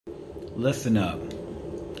Listen up.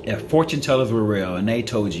 If fortune tellers were real and they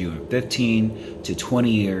told you in 15 to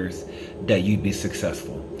 20 years that you'd be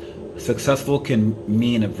successful. Successful can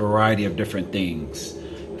mean a variety of different things.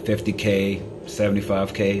 50K,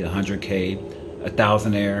 75K, 100K, a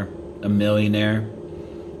thousandaire, a millionaire.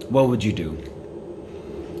 What would you do?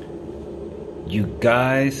 You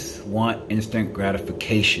guys want instant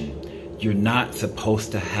gratification. You're not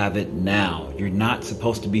supposed to have it now. You're not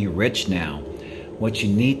supposed to be rich now. What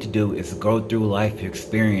you need to do is go through life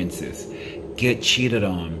experiences, get cheated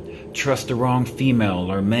on, trust the wrong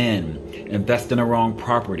female or man, invest in the wrong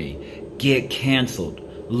property, get canceled,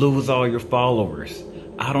 lose all your followers.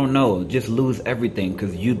 I don't know, just lose everything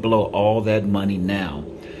because you'd blow all that money now.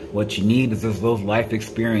 What you need is just those life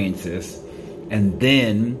experiences, and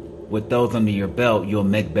then with those under your belt, you'll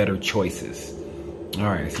make better choices. All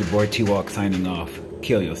right, it's your boy T-Walk signing off.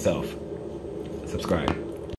 Kill yourself. Subscribe.